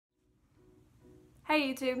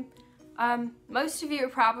Hey YouTube. Most of you are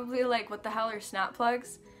probably like, what the hell are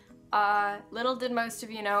SnapPlugs? Little did most of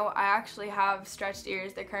you know, I actually have stretched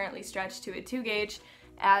ears. They're currently stretched to a 2 gauge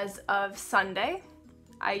as of Sunday.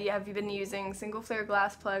 I have been using single flare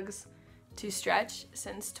glass plugs to stretch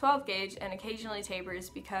since 12 gauge and occasionally tapers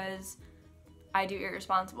because I do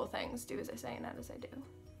irresponsible things, do as I say and not as I do.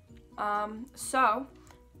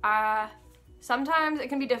 Sometimes it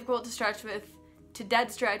can be difficult to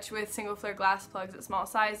dead stretch with single flare glass plugs at small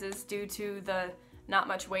sizes due to the not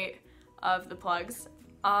much weight of the plugs.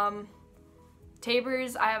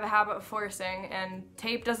 Tapers I have a habit of forcing, and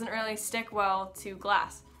tape doesn't really stick well to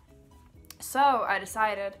glass. So I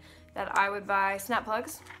decided that I would buy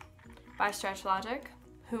SnapPlugs by StretchLogic,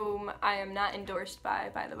 whom I am not endorsed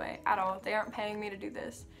by the way, at all. They aren't paying me to do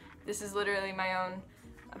this. This is literally my own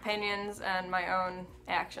opinions and my own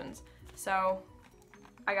actions. So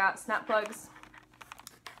I got SnapPlugs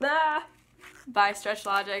by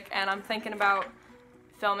StretchLogic, and I'm thinking about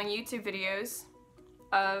filming YouTube videos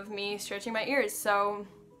of me stretching my ears, so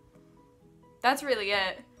that's really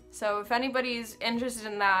it. So if anybody's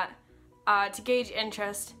interested in that, to gauge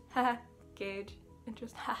interest, gauge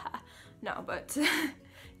interest, no, but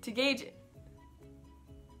to gauge,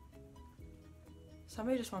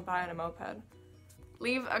 somebody just went by on a moped.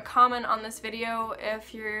 Leave a comment on this video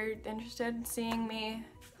if you're interested in seeing me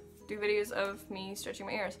do videos of me stretching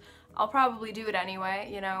my ears. I'll probably do it anyway,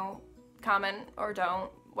 you know, comment or don't,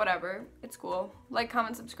 whatever, it's cool. Like,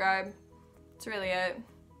 comment, subscribe, that's really it.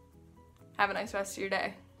 Have a nice rest of your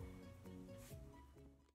day.